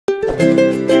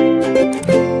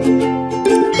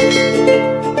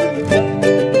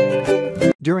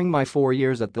During my 4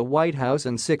 years at the White House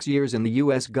and 6 years in the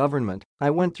U.S. government,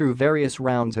 I went through various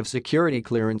rounds of security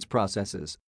clearance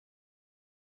processes.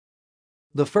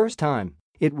 The first time,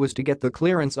 it was to get the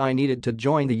clearance I needed to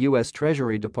join the U.S.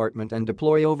 Treasury Department and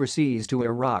deploy overseas to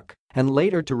Iraq, and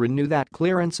later to renew that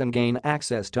clearance and gain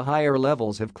access to higher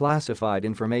levels of classified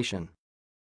information.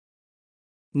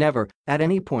 Never, at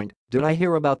any point, did I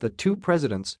hear about the 2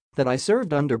 presidents that I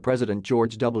served under President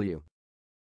George W.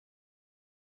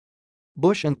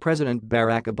 Bush and President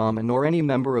Barack Obama, nor any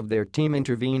member of their team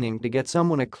intervening to get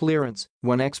someone a clearance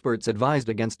when experts advised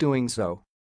against doing so.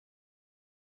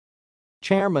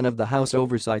 Chairman of the House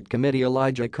Oversight Committee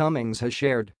Elijah Cummings has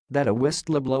shared that a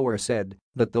whistleblower said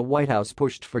that the White House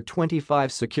pushed for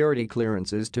 25 security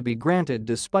clearances to be granted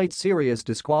despite serious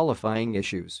disqualifying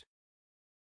issues.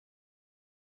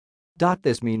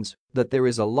 This means that there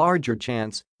is a larger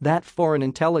chance that foreign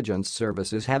intelligence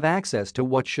services have access to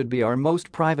what should be our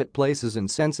most private places and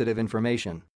sensitive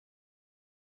information.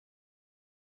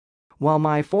 While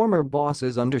my former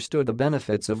bosses understood the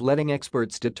benefits of letting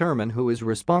experts determine who is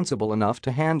responsible enough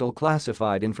to handle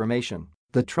classified information,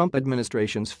 the Trump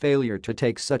administration's failure to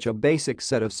take such a basic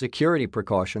set of security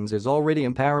precautions is already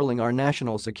imperiling our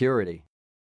national security.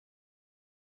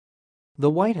 The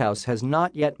White House has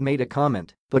not yet made a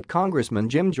comment, but Congressman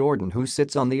Jim Jordan, who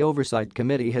sits on the Oversight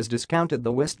Committee, has discounted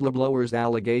the whistleblower's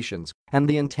allegations and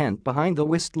the intent behind the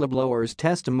whistleblower's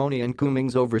testimony in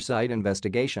Cummings' oversight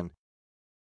investigation.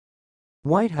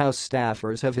 White House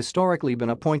staffers have historically been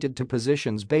appointed to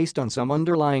positions based on some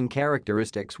underlying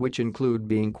characteristics, which include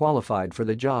being qualified for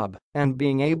the job and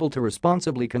being able to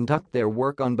responsibly conduct their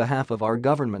work on behalf of our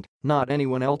government, not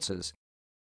anyone else's.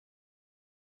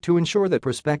 To ensure that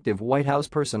prospective White House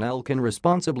personnel can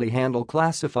responsibly handle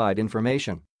classified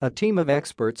information, a team of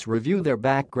experts review their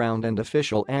background and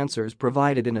official answers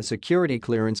provided in a security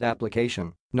clearance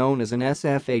application, known as an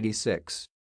SF-86.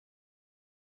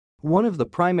 One of the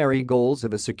primary goals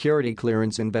of a security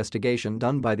clearance investigation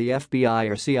done by the FBI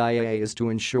or CIA is to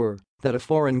ensure that a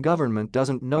foreign government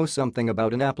doesn't know something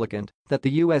about an applicant that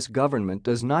the U.S. government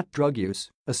does not: drug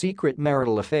use, a secret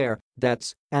marital affair,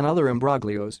 debts, and other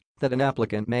imbroglios that an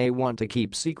applicant may want to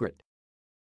keep secret.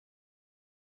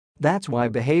 That's why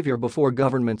behavior before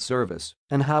government service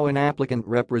and how an applicant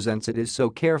represents it is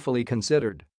so carefully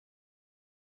considered.